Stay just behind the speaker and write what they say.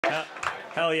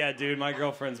Hell yeah, dude. My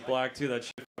girlfriend's black too. That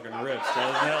shit fucking rips,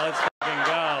 doesn't it? Let's fucking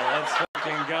go. Let's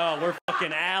fucking go. We're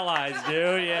fucking allies,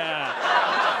 dude.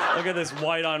 Yeah. Look at this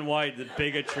white on white, the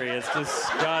bigotry. It's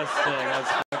disgusting.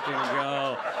 Let's fucking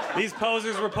go. These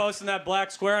posers were posting that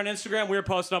black square on Instagram. We were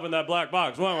posting up in that black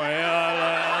box.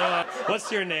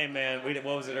 What's your name, man? What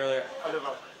was it earlier?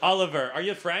 Oliver. Oliver. Are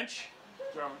you French?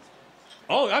 German.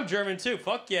 Oh, I'm German too.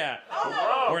 Fuck yeah.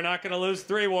 Oh. We're not going to lose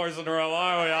 3 wars in a row,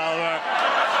 are we, Oliver?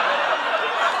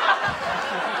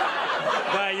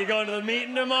 Right, you going to the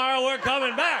meeting tomorrow? We're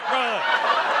coming back, brother.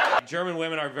 German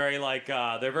women are very, like,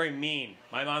 they're very mean.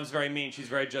 My mom's very mean. She's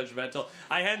very judgmental.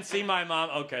 I hadn't seen my mom,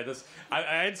 I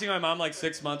hadn't seen my mom like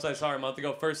 6 months. I saw her a month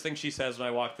ago. First thing she says when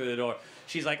I walk through the door,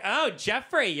 she's like, oh,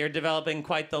 Jeffrey, you're developing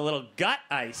quite the little gut,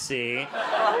 I see.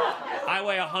 I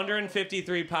weigh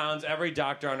 153 pounds. Every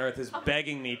doctor on earth is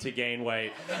begging me to gain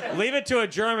weight. Leave it to a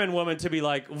German woman to be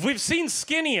like, we've seen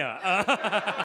skinnier.